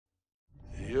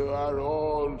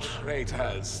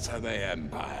traitors to the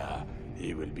Empire.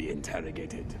 You will be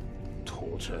interrogated,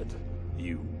 tortured.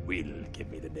 You will give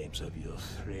me the names of your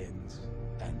friends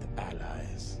and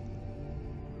allies.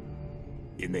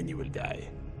 And then you will die.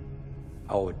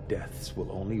 Our deaths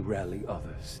will only rally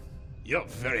others. Your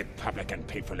very public and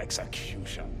painful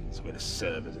executions will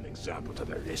serve as an example to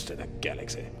the rest of the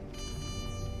galaxy.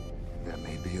 There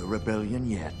may be a rebellion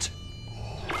yet.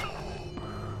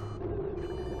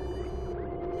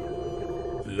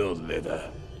 Lord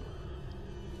Vader,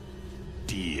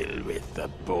 deal with the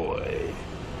boy.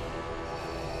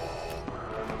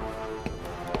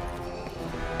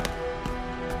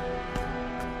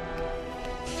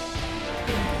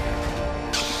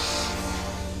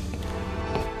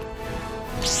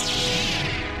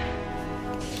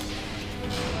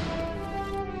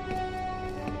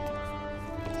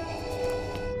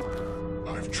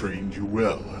 I've trained you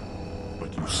well,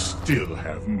 but you still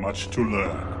have much to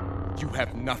learn. You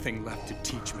have nothing left to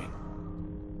teach me.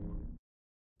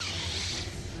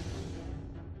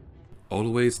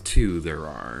 Always two there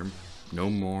are. No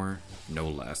more, no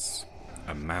less.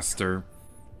 A master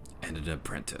and an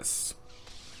apprentice.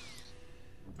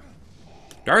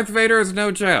 Darth Vader is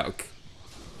no joke.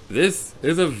 This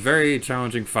is a very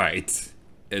challenging fight.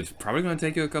 It's probably going to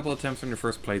take you a couple attempts on your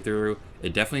first playthrough.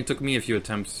 It definitely took me a few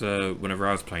attempts whenever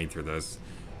I was playing through this.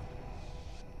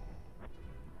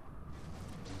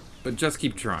 But just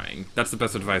keep trying. That's the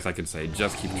best advice I can say.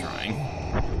 Just keep trying. You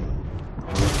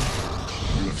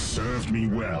have served me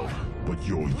well, but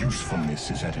your usefulness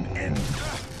is at an end.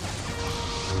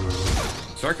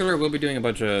 Starkiller will be doing a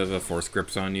bunch of force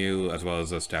grips on you, as well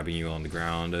as stabbing you on the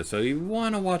ground, so you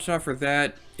want to watch out for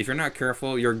that. If you're not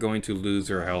careful, you're going to lose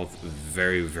your health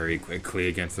very, very quickly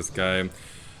against this guy.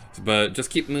 But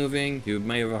just keep moving. You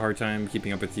may have a hard time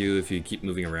keeping up with you if you keep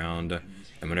moving around.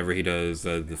 And whenever he does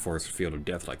the force field of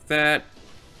death like that,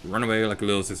 run away like a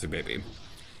little sister baby.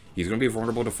 He's going to be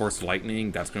vulnerable to force lightning.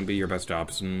 That's going to be your best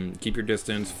option. Keep your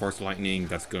distance. Force lightning,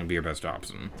 that's going to be your best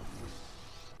option.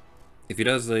 If he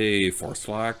does the force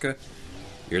lock,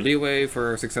 your leeway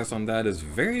for success on that is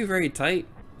very, very tight.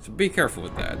 So be careful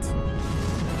with that.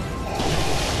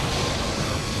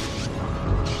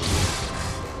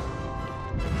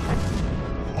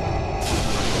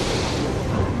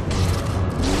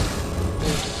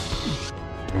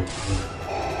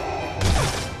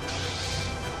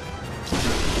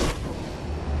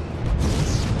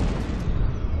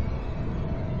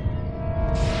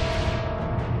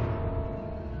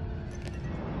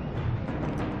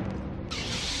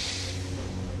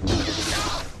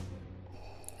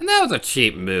 That was a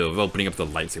cheap move, opening up the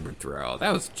lightsaber throw.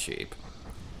 That was cheap.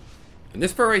 And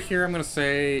this part right here, I'm going to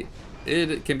say,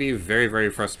 it can be very,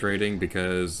 very frustrating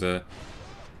because,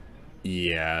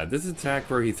 yeah, this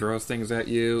attack where he throws things at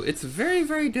you, it's very,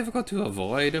 very difficult to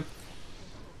avoid.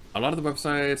 A lot of the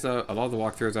websites, a lot of the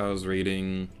walkthroughs I was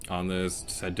reading on this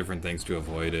said different things to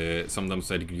avoid it. Some of them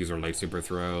said you could use a lightsaber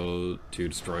throw to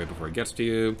destroy it before it gets to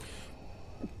you.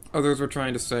 Others were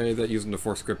trying to say that using the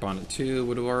force grip on it too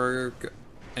would work.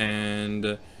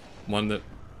 And one that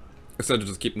said to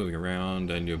just keep moving around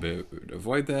and you'll be able to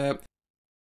avoid that.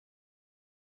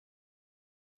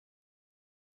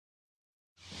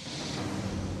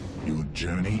 Your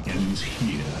journey ends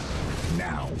here,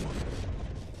 now.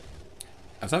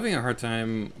 I was having a hard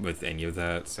time with any of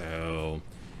that, so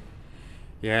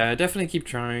yeah, definitely keep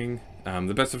trying.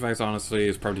 The best advice, honestly,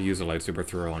 is probably to use a lightsaber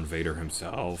throw on Vader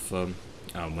himself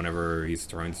whenever he's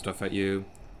throwing stuff at you.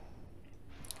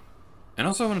 And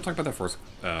also, I want to talk about that force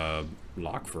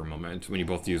lock for a moment, when you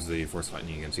both use the force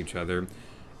lightning against each other.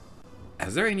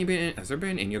 Has there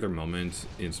been any other moment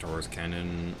in Star Wars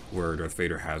canon where Darth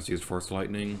Vader has used force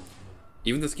lightning?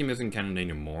 Even this game isn't canon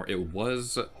anymore. It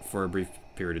was for a brief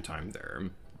period of time there.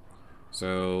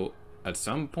 So, at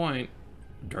some point,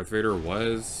 Darth Vader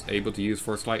was able to use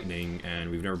force lightning, and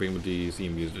we've never been able to see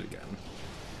him use it again.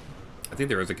 I think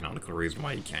there is a canonical reason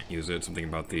why he can't use it. Something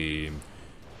about the,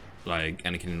 like,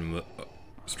 Anakin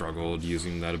struggled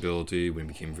using that ability when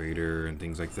he became Vader and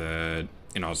things like that.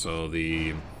 And also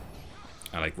the,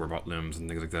 like, robot limbs and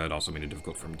things like that also made it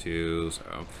difficult for him too.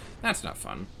 So, that's not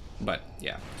fun. But,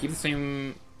 yeah, keep the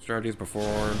same strategies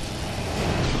before.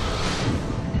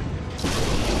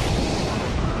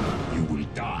 You will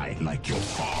die like your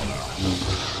father.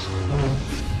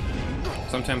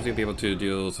 Sometimes you'll be able to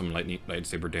deal some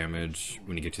lightsaber damage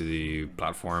when you get to the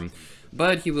platform,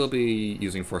 but he will be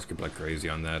using force grip like crazy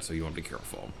on that, so you want to be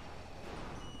careful.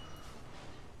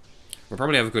 We'll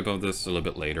probably have a clip of this a little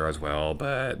bit later as well,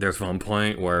 but there's one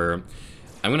point where,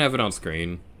 I'm going to have it on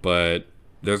screen, but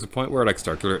there's a point where, like,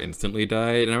 Starkiller instantly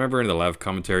died, and I remember in the live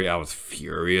commentary I was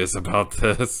furious about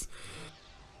this.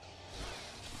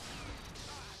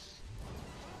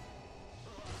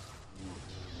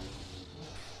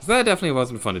 So that definitely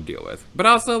wasn't fun to deal with. But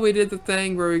also, we did the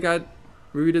thing where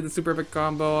we did the super epic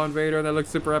combo on Vader that looked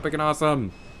super epic and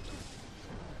awesome.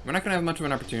 We're not gonna have much of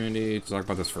an opportunity to talk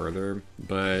about this further,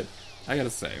 but I gotta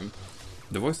say,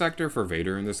 the voice actor for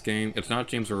Vader in this game, it's not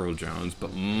James Earl Jones,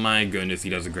 but my goodness,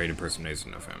 he does a great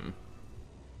impersonation of him.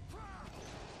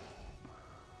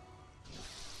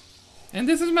 And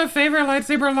this is my favorite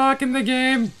lightsaber lock in the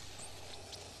game!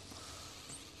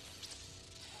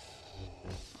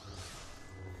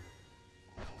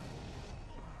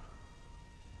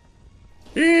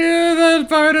 Yeah, that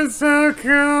part is so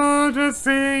cool, just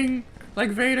seeing like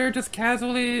Vader just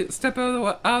casually step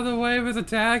out of the way of his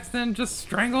attacks, then just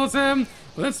strangles him,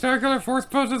 then Starkiller force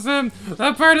pushes him.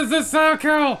 That part is just so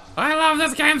cool! I love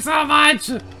this game so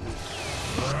much!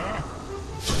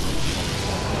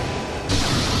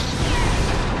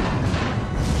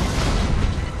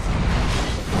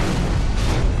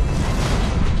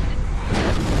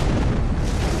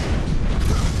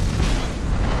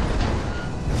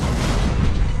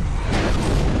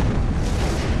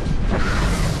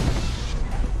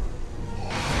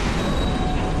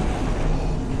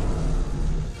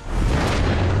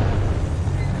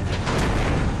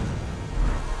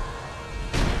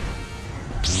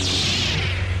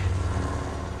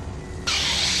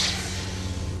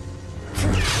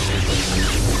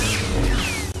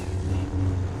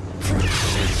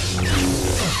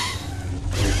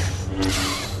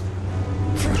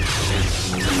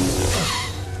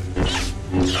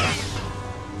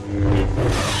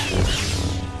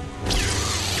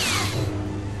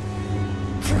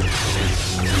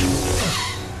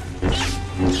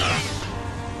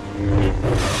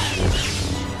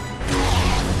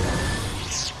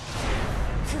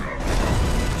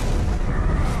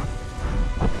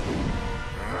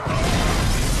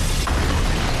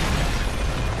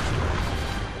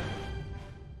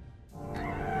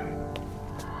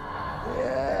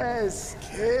 Yes,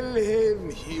 kill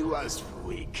him. He was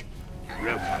weak.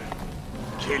 Broken.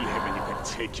 Kill him and you can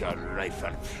take your rightful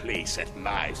place at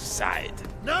my side.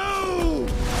 No!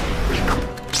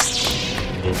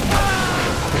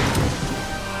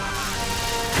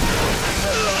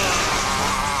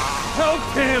 Help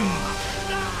him!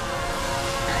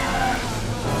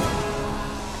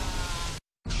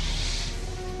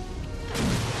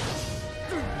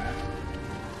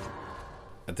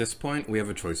 At this point, we have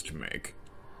a choice to make.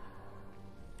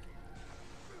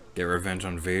 Get revenge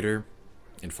on Vader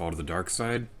and fall to the dark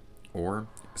side, or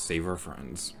save our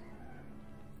friends.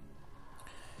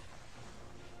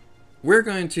 We're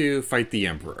going to fight the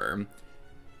Emperor.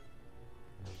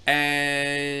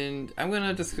 And I'm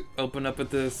gonna just open up with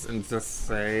this and just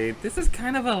say, this is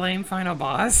kind of a lame final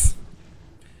boss.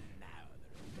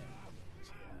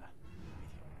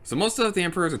 So most of the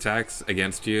Emperor's attacks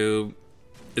against you,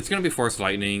 it's gonna be Force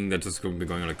Lightning that's just gonna be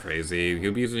going like crazy.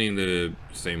 He'll be using the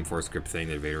same Force Grip thing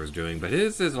that Vader was doing, but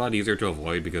his is a lot easier to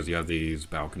avoid because you have these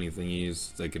balcony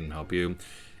thingies that can help you.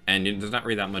 And there's not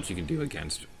really that much you can do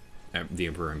against the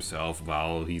Emperor himself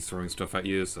while he's throwing stuff at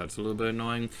you, so that's a little bit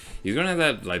annoying. He's gonna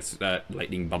have that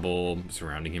lightning bubble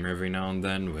surrounding him every now and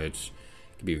then, which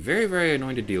can be very, very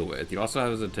annoying to deal with. He also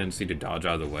has a tendency to dodge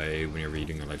out of the way when you're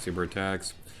reading your lightsaber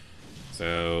attacks.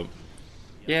 So,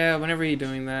 yeah, whenever you're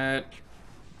doing that,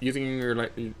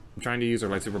 trying to use your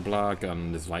lightsaber block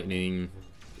on this lightning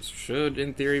should,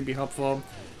 in theory, be helpful.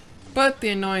 But the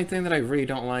annoying thing that I really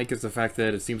don't like is the fact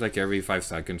that it seems like every 5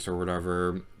 seconds or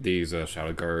whatever, these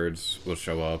shadow guards will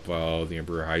show up while the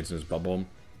Emperor hides in his bubble.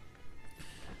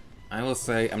 I will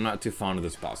say I'm not too fond of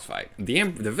this boss fight. The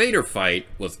Vader fight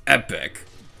was epic.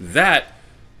 That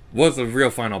was a real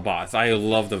final boss. I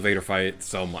love the Vader fight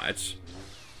so much.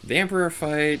 The Emperor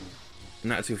fight,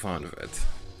 not too fond of it.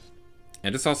 I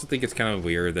just also think it's kind of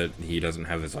weird that he doesn't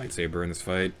have his lightsaber in this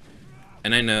fight.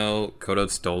 And I know Kodo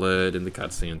stole it in the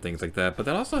cutscene and things like that, but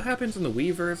that also happens in the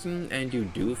Wii version, and you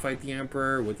do fight the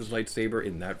Emperor with his lightsaber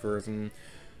in that version.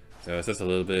 So it's just a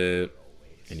little bit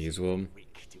unusual.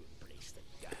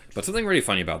 But something really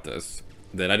funny about this,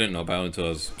 that I didn't know about until I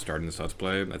was starting this Let's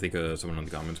Play, I think someone in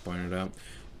the comments pointed it out,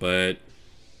 but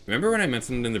remember when I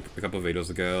mentioned in a couple of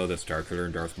videos ago that Starkiller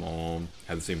and Darth Maul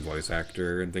had the same voice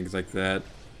actor and things like that?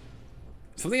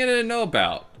 Something I didn't know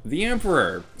about. The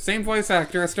Emperor, same voice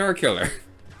actor as Starkiller.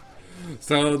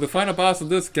 So the final boss of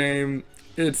this game,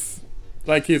 it's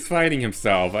like he's fighting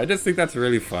himself. I just think that's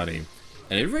really funny.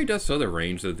 And it really does show the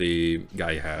range that the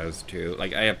guy has too.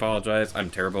 Like, I apologize, I'm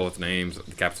terrible with names,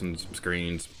 the captions,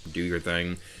 screens, do your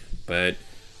thing. But,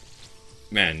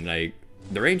 man, like,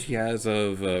 the range he has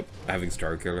of having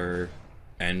Starkiller,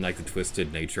 and like the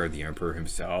twisted nature of the Emperor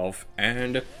himself,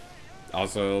 and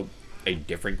also a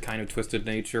different kind of twisted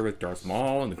nature with Darth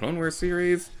Maul in the Clone Wars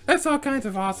series. That's all kinds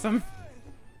of awesome.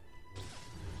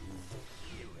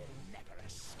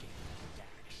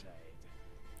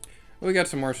 We got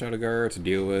some more Shadowguard to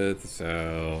deal with,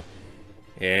 so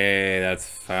yeah, that's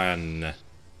fun.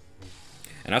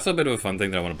 And also a bit of a fun thing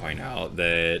that I want to point out,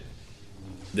 that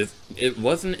it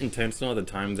wasn't intentional at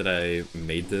the time that I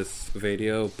made this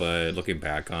video, but looking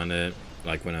back on it,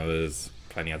 like when I was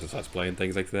planning out this Let's Play and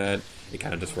things like that, it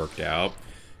kind of just worked out.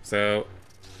 So,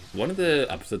 one of the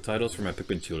episode titles for my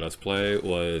Pikmin 2 Let's Play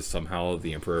was Somehow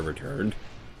the Emperor Returned.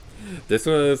 This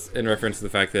was in reference to the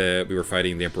fact that we were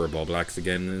fighting the Emperor Bulblax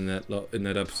again in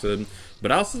that episode,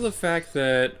 but also the fact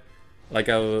that,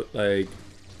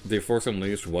 The Force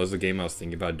Unleashed was the game I was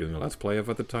thinking about doing a Let's Play of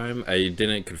at the time. I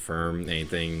didn't confirm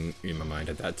anything in my mind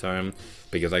at that time,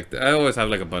 because I always have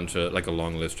like a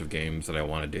long list of games that I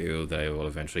want to do that I will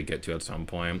eventually get to at some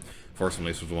point. Force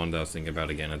Unleashed was one that I was thinking about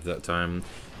again at that time.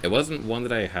 It wasn't one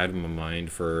that I had in my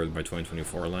mind for my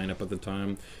 2024 lineup at the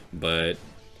time, but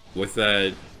with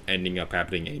that ending up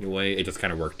happening anyway, it just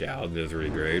kind of worked out. It was really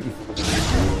great.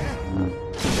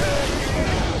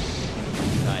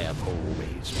 I have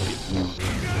always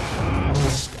been.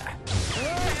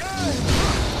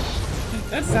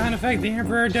 That sound effect the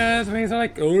Emperor does when he's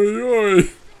like, oi oi.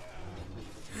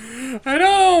 I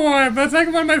know why, but it's like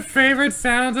one of my favorite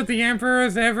sounds that the Emperor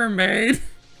has ever made.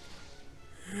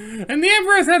 And the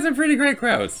Emperor's had some pretty great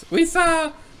quotes. We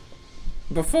saw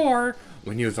before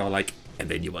when he was all like, and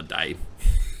then you will die.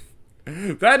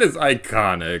 That is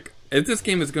iconic. If this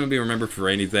game is going to be remembered for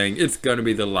anything, it's going to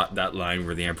be that line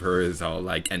where the Emperor is all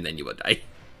like, and then you will die.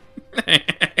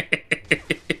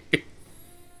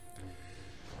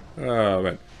 Oh,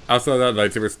 man. Also, that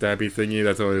lightsaber stabby thingy,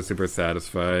 that's always super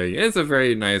satisfying. It's a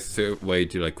very nice way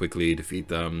to, like, quickly defeat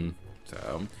them.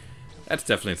 So, that's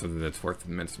definitely something that's worth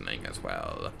mentioning as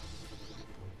well.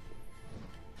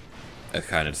 It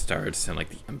kind of starts to like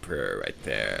the Emperor right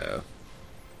there.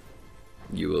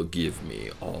 You will give me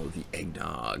all the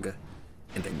eggnog,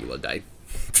 and then you will die.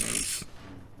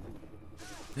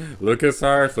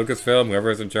 LucasArts, Lucasfilm,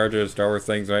 whoever's in charge of Star Wars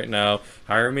things right now,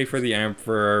 hire me for the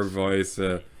Emperor voice.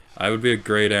 I would be a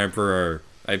great Emperor.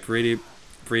 I pretty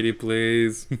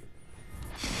please.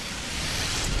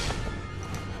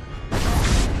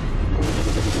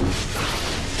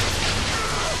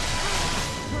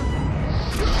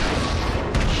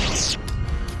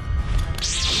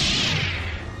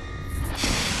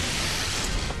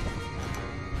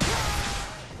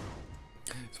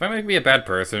 This might make me a bad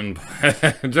person,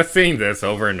 but just seeing this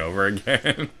over and over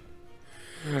again.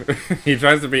 He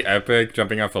tries to be epic,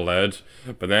 jumping off a ledge,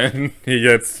 but then he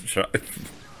gets shot.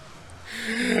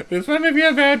 This might make me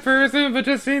a bad person, but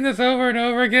just seeing this over and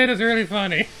over again is really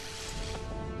funny.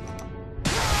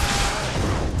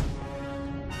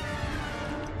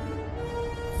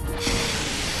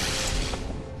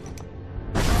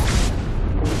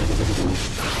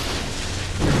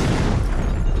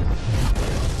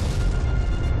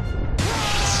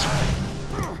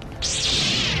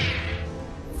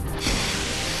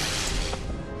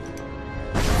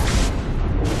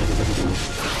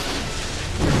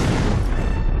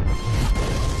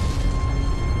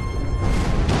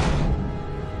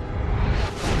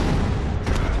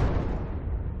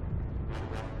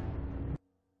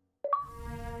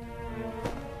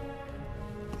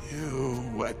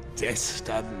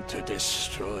 Destined to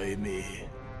destroy me.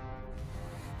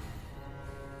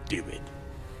 Do it.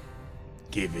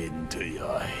 Give in to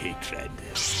your hatred.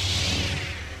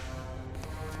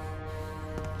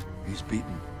 He's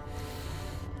beaten.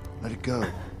 Let it go.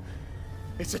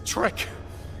 It's a trick.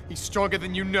 He's stronger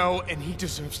than you know, and he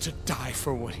deserves to die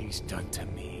for what he's done to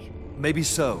me. Maybe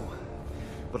so.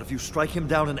 But if you strike him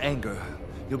down in anger,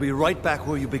 you'll be right back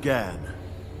where you began.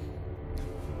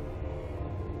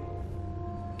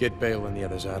 Get Bale and the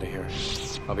others out of here.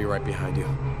 I'll be right behind you.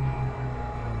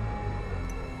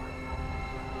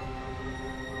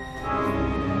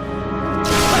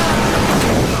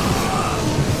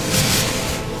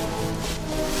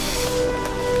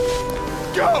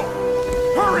 Go!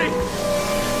 Hurry!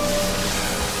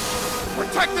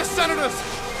 Protect the senators!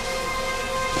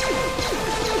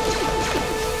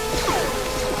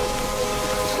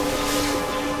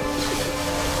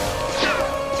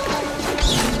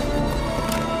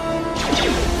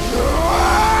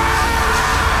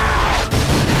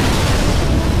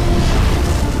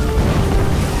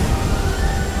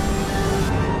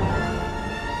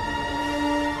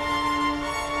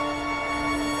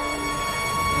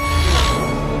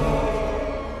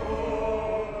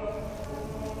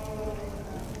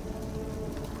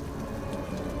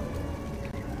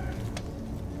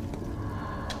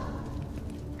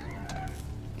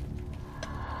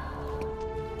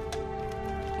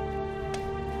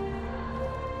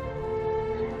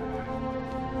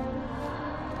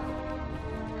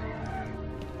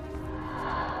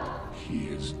 he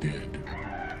is dead.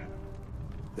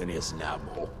 Then he is now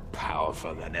more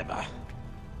powerful than ever.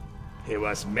 He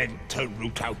was meant to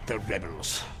root out the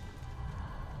rebels.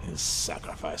 His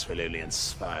sacrifice will only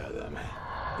inspire them.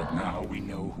 But now we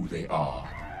know who they are.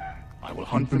 I will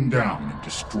hunt them down and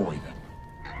destroy them.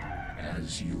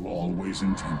 As you always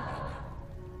intended,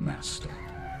 Master.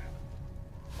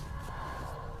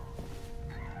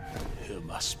 You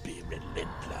must be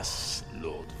relentless,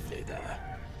 Lord Vader.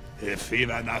 If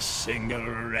even a single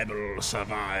rebel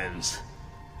survives,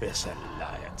 this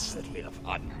alliance that we have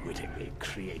unwittingly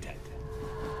created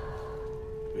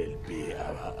will be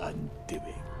our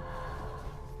undoing.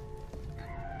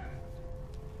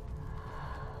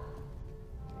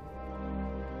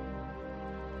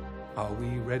 Are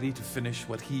we ready to finish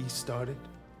what he started?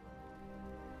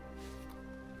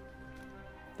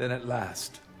 Then at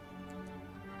last,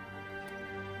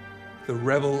 the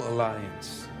Rebel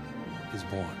Alliance is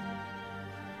born.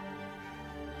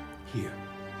 Here.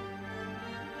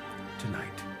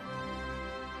 Tonight.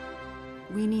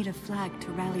 We need a flag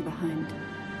to rally behind.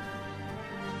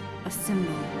 A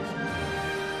symbol.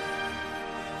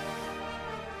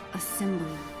 A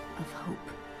symbol of hope.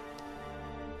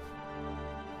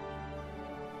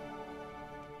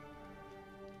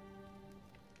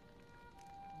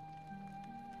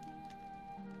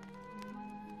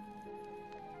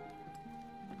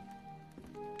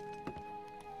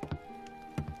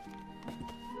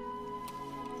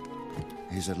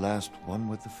 He's at last one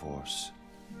with the Force.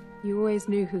 You always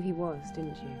knew who he was,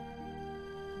 didn't you?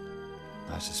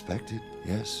 I suspected,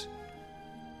 yes.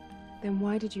 Then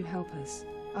why did you help us,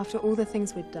 after all the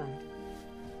things we'd done?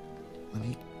 When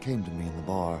he came to me in the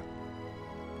bar,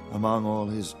 among all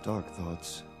his dark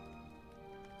thoughts,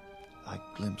 I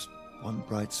glimpsed one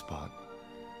bright spot.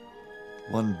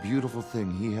 One beautiful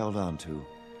thing he held on to,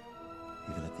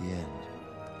 even at the end.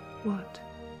 What?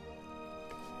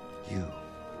 You.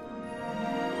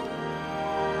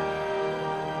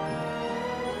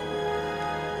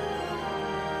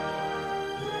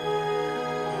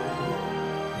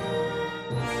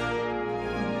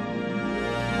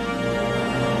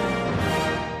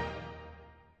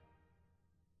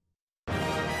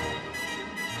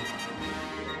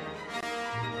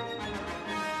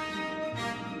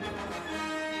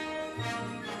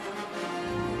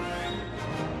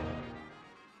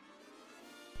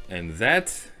 And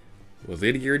that was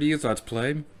it here to use Let's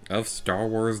Play of Star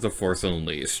Wars The Force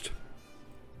Unleashed.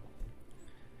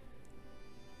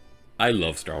 I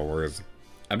love Star Wars.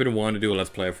 I've been wanting to do a Let's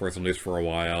Play of Force Unleashed for a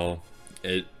while.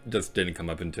 It just didn't come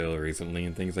up until recently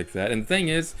and things like that. And the thing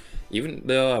is, even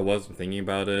though I wasn't thinking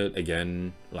about it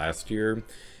again last year,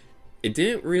 it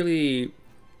didn't really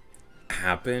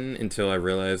happen until I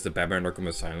realized that Batman Arkham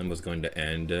Asylum was going to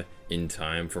end in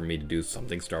time for me to do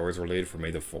something Star Wars related for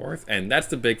May the 4th. And that's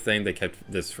the big thing that kept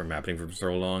this from happening for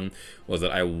so long, was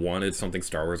that I wanted something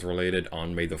Star Wars related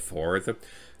on May the 4th.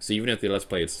 So even if the Let's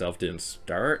Play itself didn't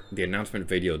start, the announcement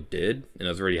video did, and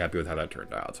I was really happy with how that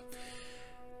turned out.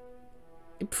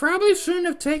 It probably shouldn't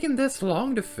have taken this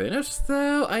long to finish,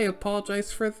 though. I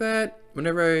apologize for that.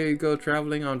 Whenever I go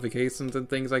traveling on vacations and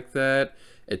things like that,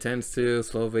 it tends to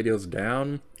slow videos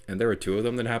down, and there were 2 of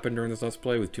them that happened during this Let's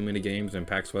Play with Too Many Games and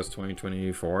PAX West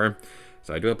 2024,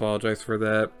 so I do apologize for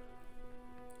that.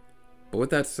 But with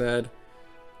that said,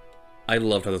 I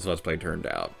loved how this Let's Play turned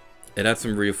out. It had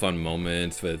some really fun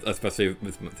moments, especially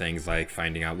with things like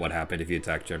finding out what happened if you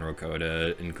attack General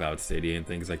Coda in Cloud City and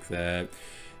things like that.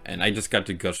 And I just got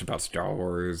to gush about Star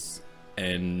Wars,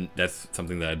 and that's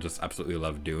something that I just absolutely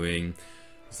love doing.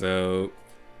 So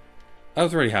I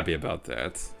was really happy about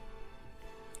that.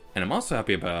 And I'm also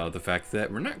happy about the fact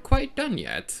that we're not quite done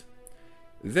yet.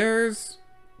 There's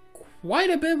quite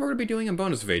a bit we're going to be doing in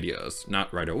bonus videos.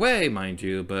 Not right away, mind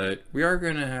you, but we are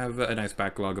going to have a nice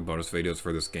backlog of bonus videos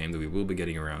for this game that we will be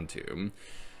getting around to.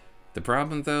 The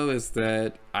problem, though, is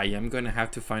that I am going to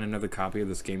have to find another copy of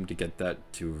this game to get that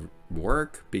to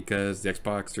work, because the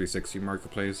Xbox 360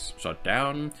 Marketplace shut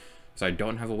down, so I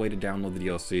don't have a way to download the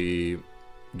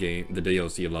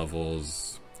DLC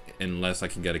levels, unless I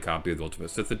can get a copy of the Ultimate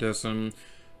Sith Edition,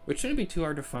 which shouldn't be too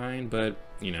hard to find, but,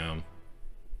 you know,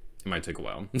 it might take a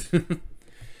while.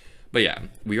 But yeah,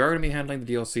 we are going to be handling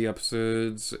the DLC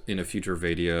episodes in a future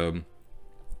video.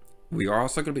 We are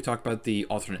also going to be talking about the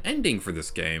alternate ending for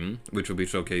this game, which we'll be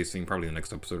showcasing probably in the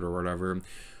next episode or whatever.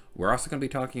 We're also going to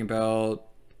be talking about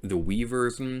the Wii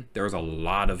version. There was a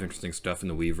lot of interesting stuff in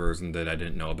the Wii version that I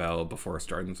didn't know about before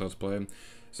starting this Let's Play.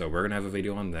 So we're going to have a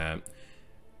video on that.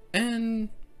 And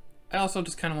I also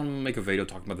just kind of want to make a video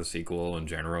talking about the sequel in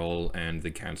general and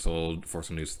the cancelled Force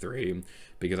Unleashed 3,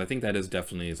 because I think that is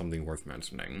definitely something worth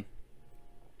mentioning.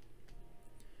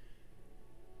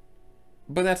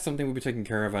 But that's something we'll be taking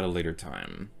care of at a later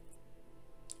time.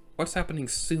 What's happening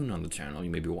soon on the channel, you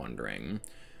may be wondering?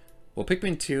 Well,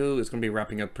 Pikmin 2 is going to be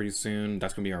wrapping up pretty soon.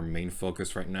 That's going to be our main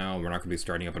focus right now. We're not going to be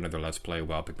starting up another Let's Play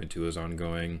while Pikmin 2 is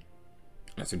ongoing.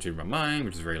 Unless I change my mind,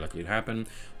 which is very likely to happen.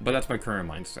 But that's my current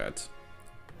mindset.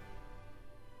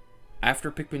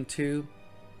 After Pikmin 2,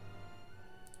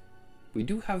 we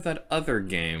do have that other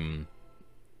game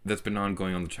that's been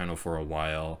ongoing on the channel for a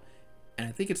while. And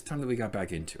I think it's time that we got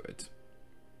back into it.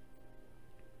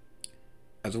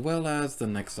 As well as the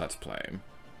next Let's Play.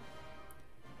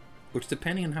 Which,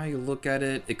 depending on how you look at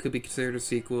it, it could be considered a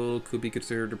sequel, could be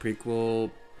considered a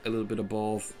prequel, a little bit of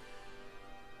both.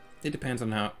 It depends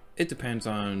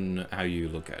on how you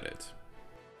look at it.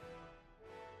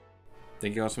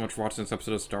 Thank you all so much for watching this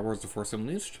episode of Star Wars: The Force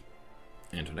Unleashed.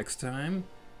 And until next time,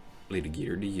 Lady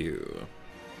Geeter to you.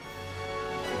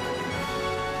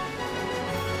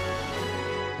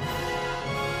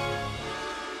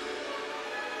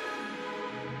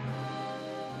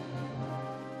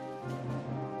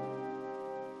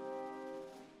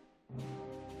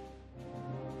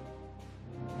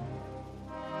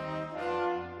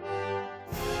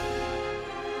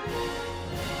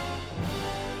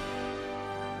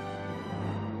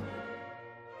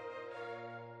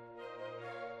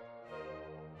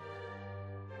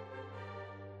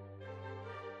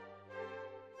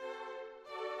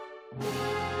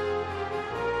 You